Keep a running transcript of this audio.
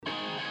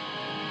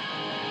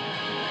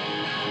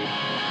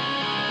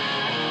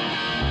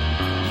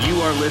You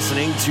are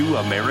listening to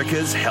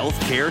America's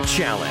Healthcare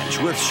Challenge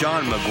with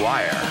Sean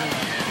McGuire.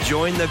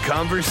 Join the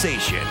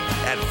conversation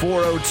at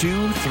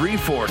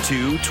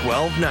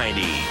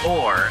 402-342-1290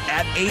 or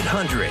at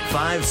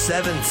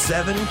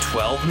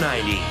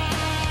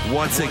 800-577-1290.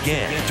 Once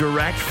again,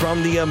 direct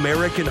from the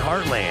American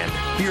heartland,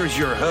 here's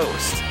your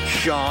host,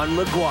 Sean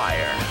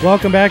McGuire.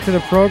 Welcome back to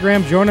the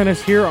program. Joining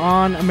us here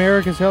on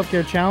America's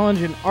Healthcare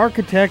Challenge, an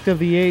architect of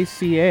the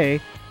ACA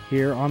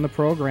here on the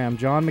program,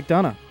 John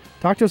McDonough.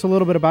 Talk to us a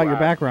little bit about your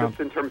background.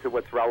 Just in terms of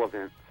what's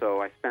relevant.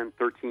 So I spent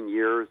 13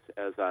 years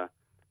as a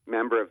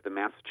member of the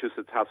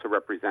Massachusetts House of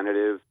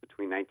Representatives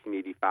between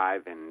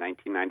 1985 and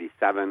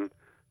 1997.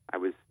 I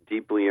was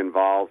deeply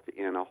involved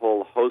in a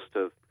whole host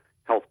of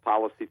health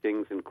policy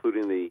things,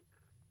 including the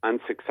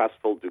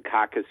unsuccessful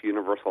Dukakis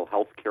Universal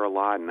Health Care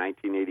Law in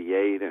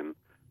 1988 and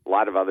a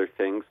lot of other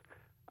things.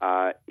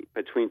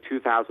 Between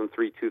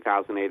 2003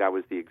 2008, I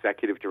was the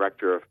executive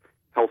director of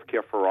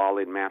Healthcare for All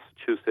in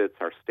Massachusetts,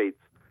 our state's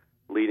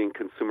leading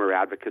consumer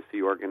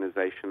advocacy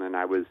organization, and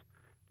I was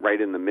right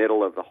in the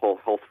middle of the whole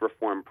health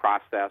reform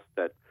process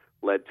that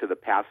led to the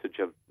passage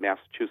of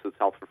Massachusetts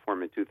health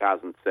reform in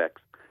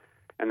 2006.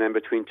 And then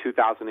between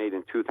 2008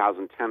 and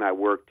 2010, I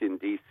worked in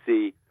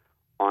D.C.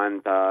 on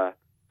the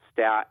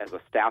staff as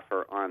a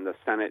staffer on the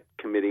Senate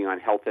Committee on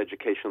Health,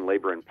 Education,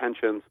 Labor, and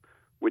Pensions,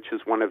 which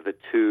is one of the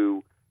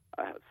two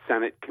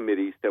Senate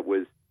committees that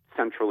was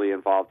centrally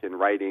involved in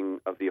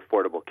writing of the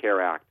Affordable Care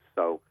Act.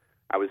 So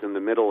I was in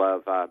the middle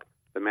of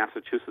the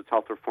Massachusetts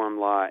Health Reform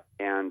Law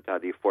and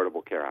the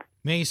Affordable Care Act.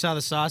 Man, you saw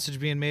the sausage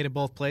being made in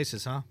both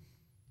places, huh?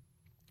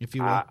 If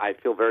you will. I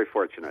feel very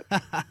fortunate.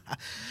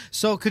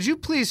 So could you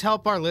please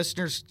help our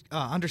listeners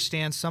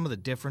understand some of the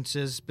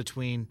differences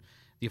between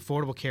the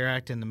Affordable Care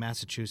Act and the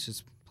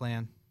Massachusetts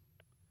plan?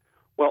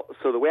 Well,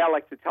 so the way I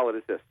like to tell it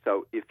is this.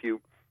 So if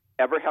you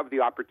ever have the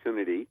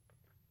opportunity,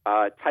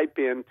 type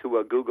into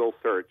a Google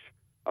search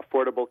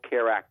Affordable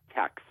Care Act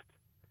text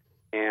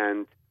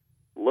and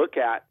look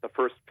at the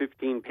first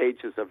 15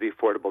 pages of the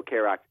Affordable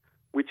Care Act,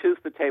 which is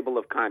the table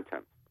of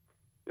contents.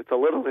 It's a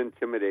little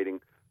intimidating,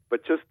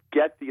 but just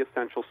get the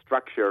essential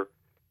structure.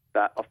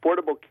 The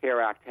Affordable Care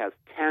Act has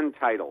 10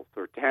 titles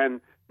or 10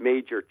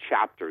 major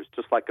chapters,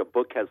 just like a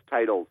book has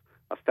titles,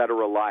 a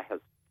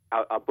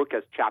book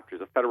has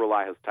chapters, a federal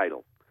law has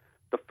titles.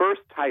 The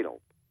first title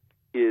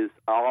is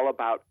all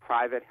about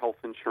private health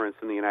insurance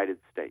in the United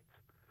States.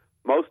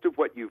 Most of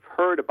what you've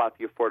heard about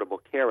the Affordable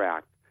Care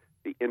Act,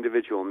 the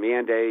individual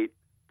mandate,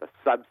 the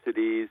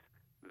subsidies,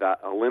 the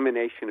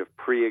elimination of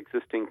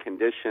pre-existing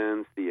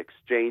conditions, the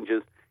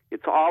exchanges,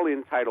 it's all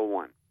in Title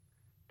I.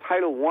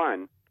 Title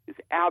I is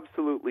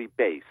absolutely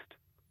based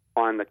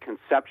on the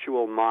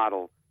conceptual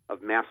model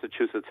of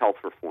Massachusetts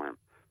health reform.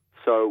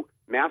 So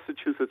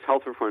Massachusetts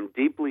health reform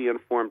deeply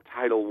informed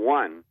Title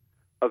I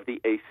of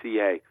the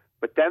ACA.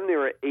 But then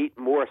there are 8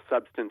 more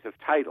substantive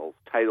titles,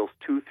 Titles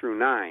 2 through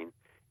 9,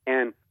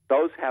 and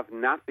those have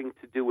nothing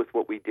to do with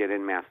what we did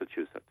in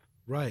Massachusetts.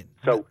 Right.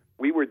 So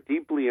we were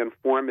deeply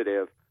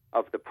informative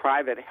of the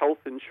private health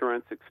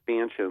insurance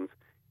expansions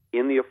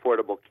in the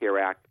Affordable Care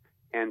Act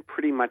and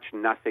pretty much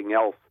nothing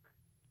else.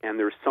 And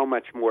there's so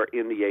much more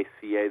in the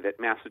ACA that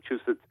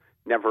Massachusetts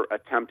never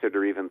attempted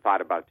or even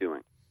thought about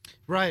doing.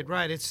 Right.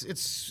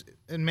 It's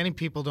and many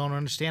people don't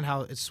understand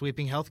how it's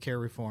sweeping healthcare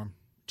reform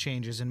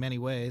changes in many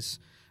ways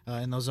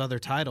in those other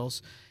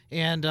titles.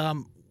 And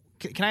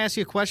can I ask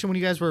you a question? When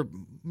you guys were,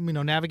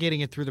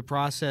 navigating it through the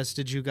process,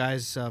 did you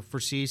guys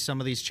foresee some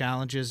of these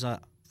challenges,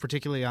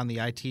 particularly on the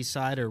IT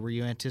side, or were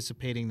you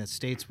anticipating that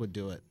states would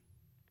do it?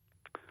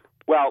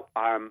 Well,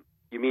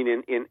 you mean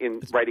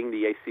in writing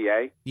the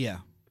ACA? Yeah.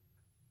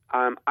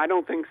 I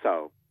don't think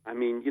so. I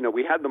mean,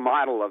 we had the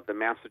model of the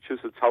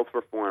Massachusetts health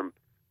reform.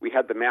 We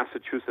had the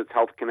Massachusetts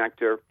Health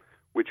Connector,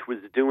 which was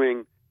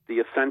doing the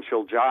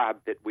essential job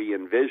that we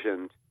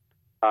envisioned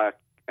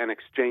an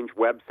exchange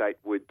website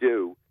would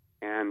do.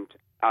 And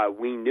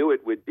we knew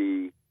it would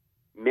be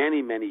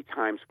many, many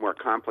times more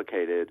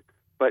complicated.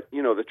 But,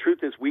 the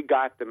truth is we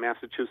got the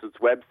Massachusetts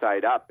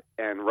website up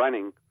and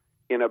running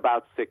in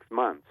about 6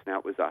 months. Now,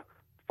 it was a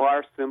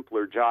far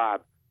simpler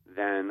job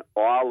than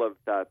all of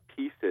the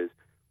pieces.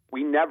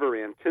 We never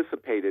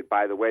anticipated,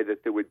 by the way,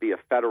 that there would be a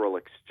federal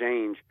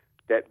exchange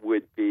that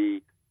would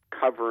be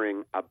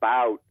covering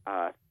about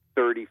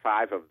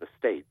 35 of the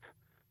states.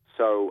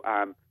 So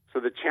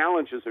the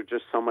challenges are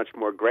just so much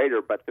more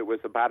greater, but there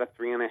was about a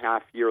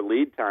 3.5-year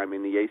lead time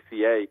in the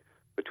ACA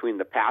between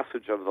the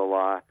passage of the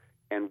law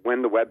and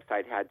when the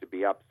website had to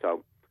be up.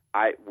 So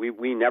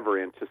we never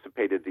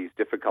anticipated these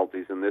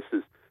difficulties, and this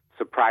is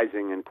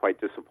surprising and quite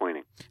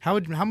disappointing. How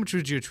much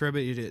would you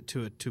attribute it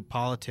to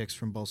politics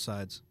from both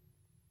sides?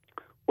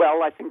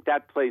 Well, I think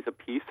that plays a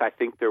piece. I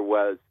think there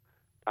was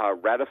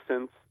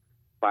reticence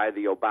by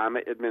the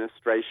Obama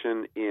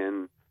administration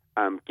in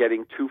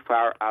getting too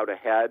far out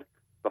ahead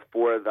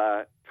before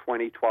the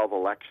 2012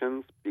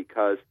 elections,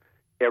 because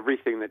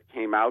everything that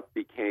came out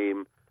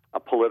became a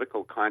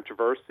political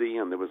controversy,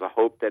 and there was a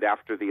hope that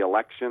after the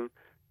election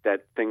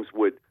that things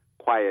would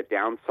quiet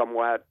down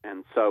somewhat.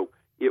 And so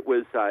it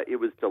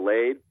was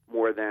delayed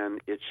more than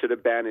it should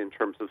have been in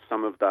terms of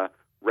some of the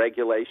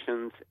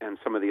regulations and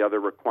some of the other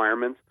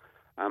requirements.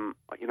 On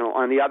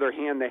the other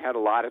hand, they had a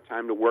lot of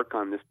time to work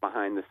on this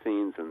behind the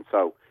scenes, and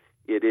so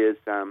it is.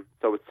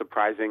 So it's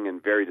surprising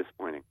and very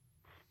disappointing.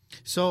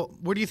 So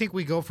where do you think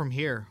we go from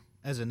here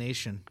as a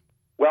nation?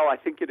 Well, I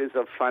think it is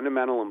of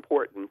fundamental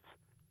importance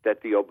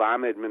that the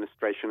Obama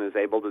administration is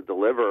able to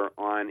deliver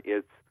on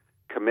its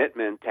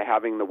commitment to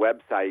having the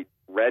website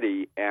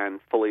ready and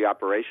fully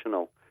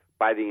operational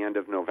by the end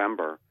of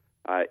November.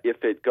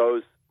 If it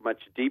goes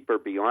much deeper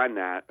beyond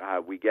that,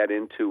 we get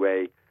into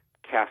a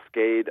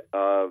cascade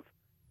of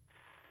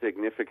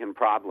significant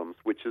problems,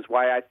 which is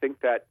why I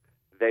think that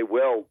they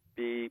will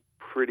be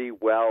pretty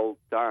well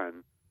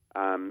done,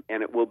 and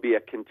it will be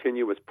a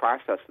continuous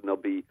process, and there'll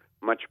be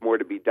much more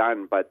to be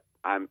done. But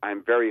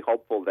I'm very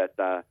hopeful that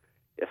the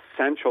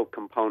essential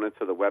components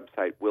of the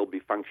website will be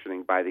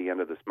functioning by the end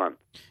of this month.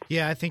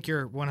 Yeah, I think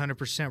you're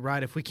 100%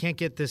 right. If we can't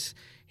get this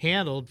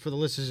handled for the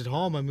listeners at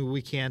home, I mean,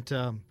 we can't,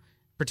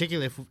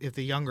 particularly if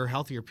the younger,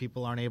 healthier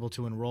people aren't able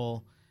to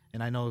enroll.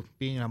 And I know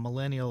being a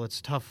millennial,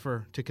 it's tough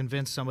to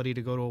convince somebody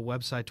to go to a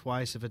website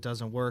twice if it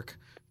doesn't work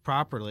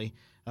properly.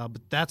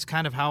 But that's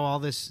kind of how all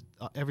this,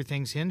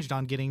 everything's hinged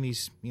on getting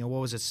these,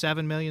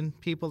 7 million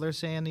people they're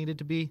saying needed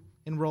to be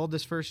enrolled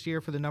this first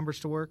year for the numbers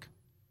to work?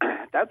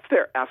 That's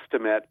their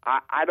estimate.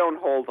 I don't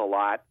hold a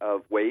lot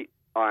of weight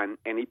on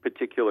any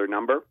particular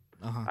number.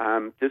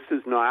 This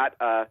is not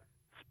a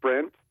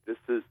sprint. This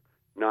is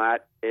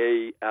not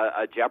a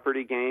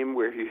Jeopardy game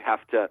where you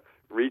have to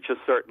reach a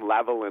certain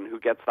level and who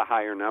gets the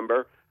higher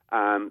number.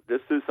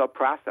 This is a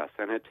process,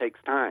 and it takes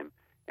time.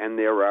 And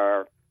there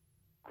are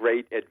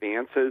great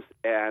advances,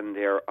 and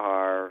there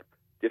are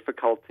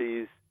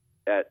difficulties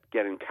that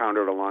get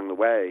encountered along the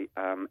way.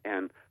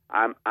 And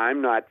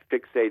I'm not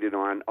fixated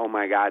on, oh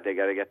my God, they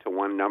got to get to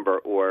one number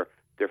or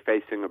they're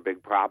facing a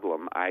big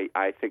problem.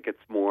 I think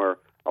it's more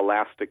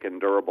elastic and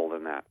durable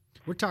than that.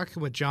 We're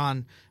talking with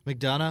John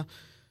McDonough,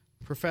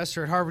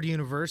 professor at Harvard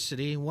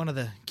University, one of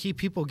the key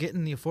people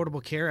getting the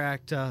Affordable Care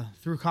Act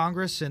through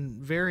Congress and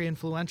very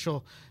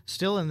influential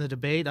still in the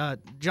debate.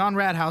 John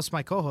Rathouse,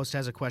 my co-host,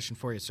 has a question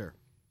for you, sir.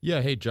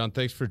 Yeah, hey, John,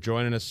 thanks for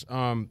joining us.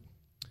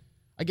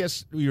 I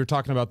guess you were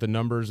talking about the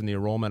numbers and the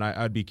enrollment.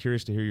 I'd be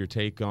curious to hear your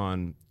take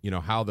on,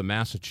 how the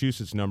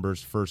Massachusetts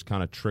numbers first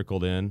kind of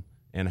trickled in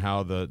and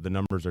how the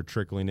numbers are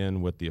trickling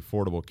in with the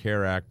Affordable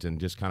Care Act, and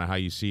just kind of how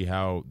you see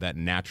how that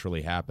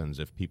naturally happens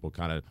if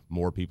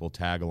more people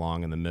tag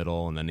along in the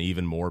middle and then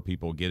even more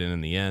people get in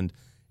the end.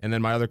 And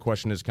then my other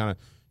question is do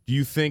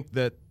you think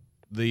that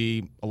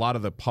a lot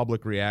of the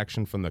public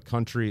reaction from the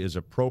country is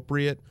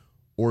appropriate,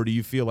 or do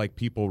you feel like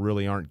people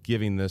really aren't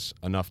giving this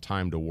enough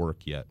time to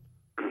work yet?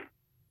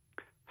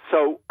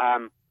 So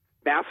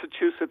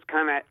Massachusetts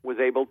kind of was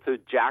able to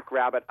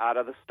jackrabbit out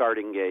of the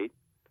starting gate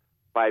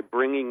by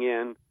bringing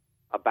in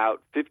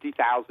about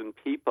 50,000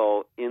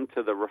 people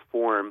into the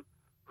reform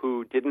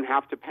who didn't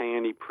have to pay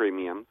any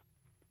premiums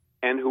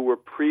and who were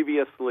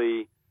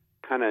previously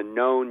kind of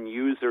known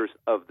users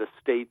of the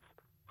state's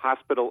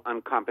hospital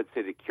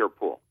uncompensated care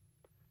pool.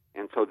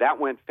 And so that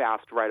went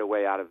fast right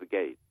away out of the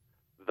gate.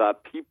 The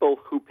people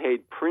who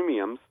paid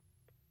premiums,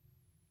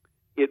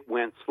 it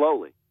went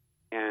slowly.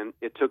 And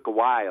it took a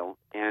while,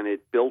 and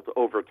it built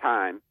over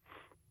time,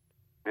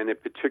 and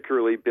it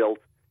particularly built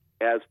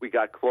as we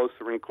got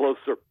closer and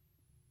closer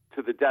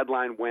to the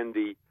deadline when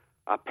the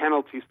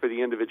penalties for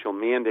the individual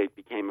mandate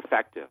became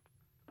effective.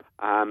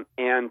 And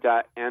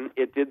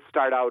it did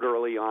start out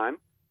early on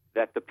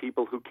that the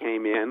people who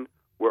came in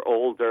were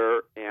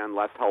older and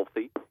less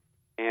healthy,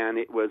 and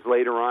it was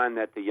later on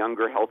that the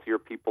younger, healthier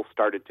people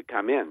started to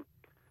come in.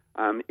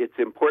 It's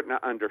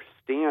important to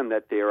understand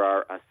that there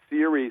are a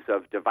series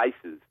of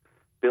devices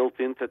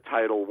built into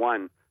Title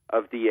I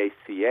of the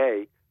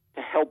ACA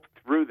to help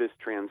through this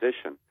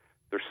transition.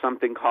 There's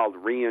something called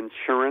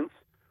reinsurance,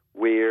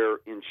 where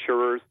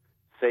insurers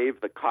save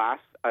the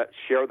costs,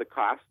 share the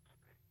costs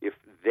if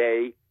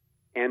they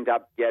end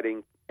up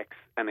getting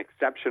an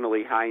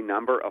exceptionally high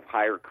number of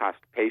higher cost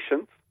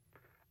patients.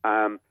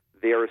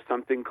 There is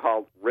something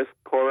called risk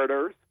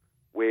corridors,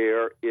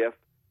 where if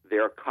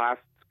their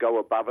costs go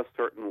above a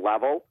certain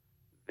level,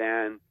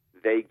 then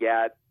they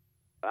get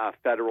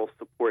federal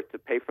support to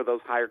pay for those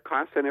higher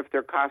costs. And if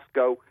their costs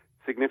go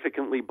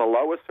significantly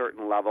below a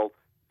certain level,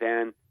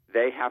 then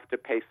they have to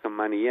pay some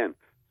money in.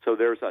 So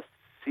there's a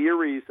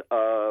series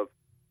of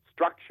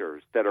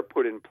structures that are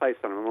put in place,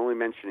 and I'm only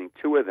mentioning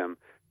two of them,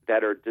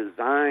 that are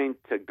designed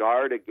to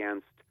guard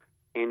against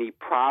any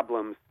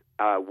problems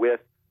with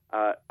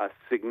a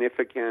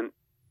significant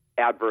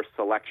adverse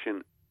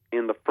selection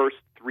in the first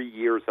 3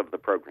 years of the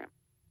program.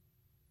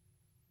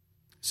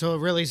 So it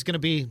really is going to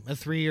be a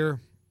 3-year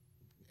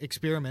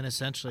experiment,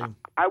 essentially.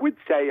 I would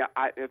say,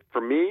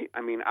 for me,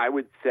 I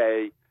would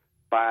say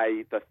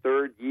by the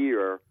third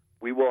year,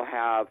 we will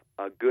have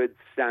a good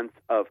sense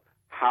of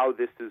how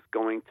this is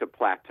going to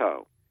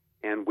plateau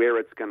and where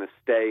it's going to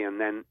stay.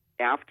 And then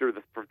after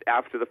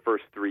the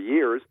first 3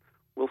 years,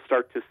 we'll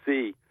start to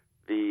see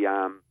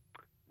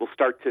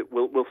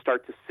we'll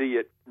start to see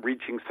it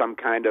reaching some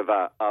kind of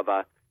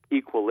a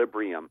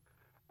equilibrium.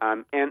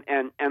 And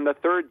the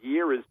third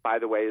year is, by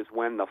the way, is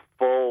when the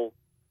full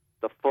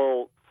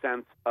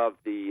sense of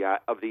the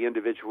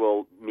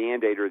individual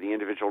mandate or the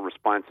individual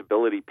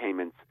responsibility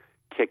payments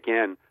kick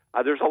in.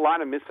 There's a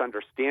lot of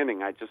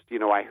misunderstanding. I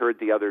heard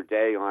the other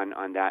day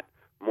on that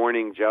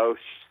Morning Joe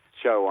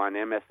show on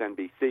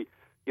MSNBC,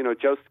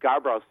 Joe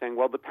Scarborough saying,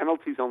 well, the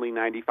penalty's only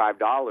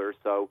 $95,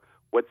 so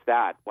what's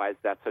that? Why is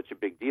that such a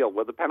big deal?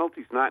 Well, the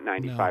penalty's not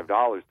 $95.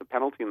 No. The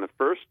penalty in the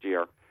first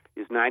year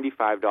is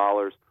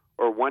 $95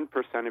 or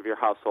 1% of your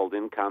household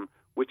income,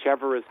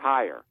 whichever is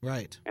higher.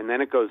 Right. And then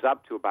it goes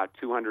up to about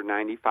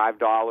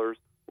 $295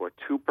 or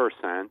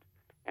 2%,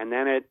 and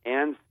then it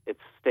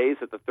stays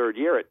at the third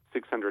year at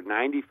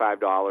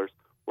 $695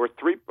 or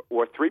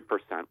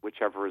 3%,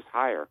 whichever is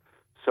higher.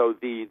 So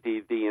the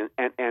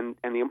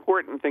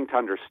important thing to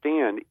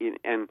understand,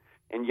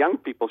 and young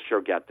people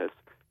sure get this,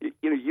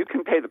 you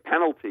can pay the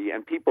penalty,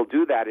 and people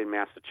do that in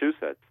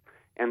Massachusetts,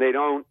 and they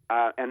don't,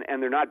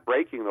 and they're not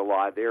breaking the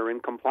law; they're in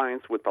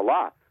compliance with the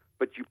law.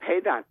 But you pay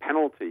that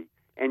penalty,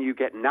 and you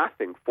get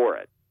nothing for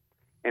it.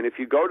 And if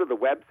you go to the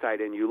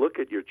website and you look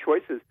at your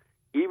choices,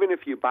 even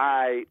if you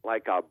buy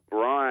like a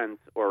bronze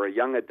or a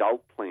young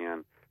adult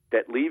plan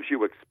that leaves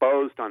you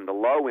exposed on the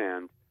low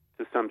end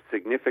to some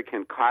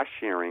significant cost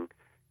sharing,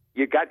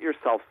 you got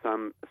yourself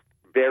some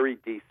very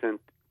decent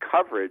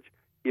coverage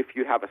if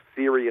you have a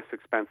serious,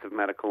 expensive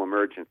medical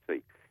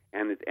emergency.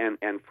 And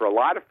for a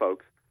lot of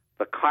folks,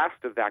 the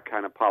cost of that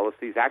kind of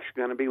policy is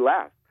actually going to be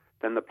less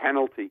than the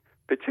penalty,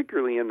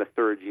 particularly in the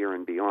third year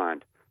and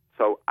beyond.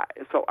 So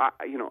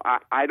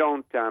I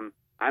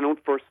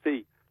don't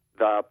foresee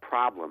the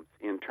problems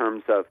in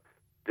terms of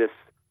this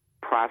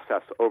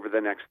process over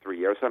the next 3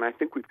 years, and I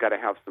think we've got to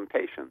have some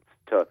patience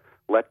to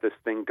let this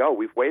thing go.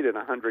 We've waited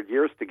 100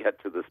 years to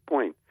get to this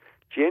point.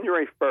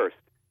 January 1st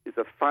is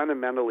a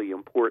fundamentally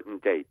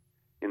important date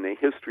in the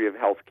history of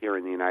healthcare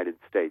in the United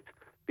States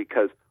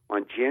because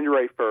on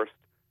January 1st,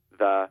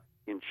 the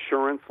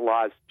insurance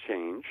laws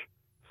change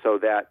so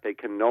that they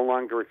can no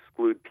longer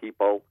exclude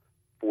people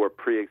for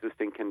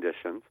pre-existing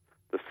conditions.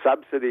 The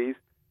subsidies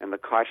and the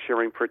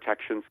cost-sharing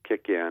protections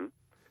kick in.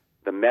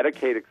 The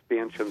Medicaid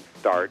expansions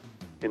start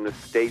in the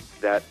states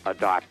that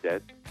adopt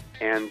it,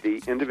 and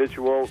the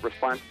individual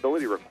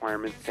responsibility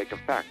requirements take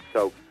effect.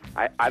 So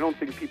I don't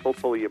think people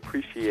fully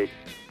appreciate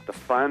the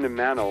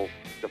fundamental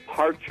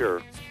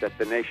departure that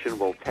the nation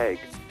will take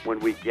when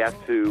we get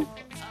to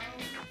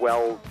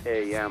 12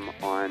 a.m.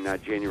 on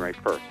January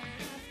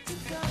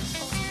 1st.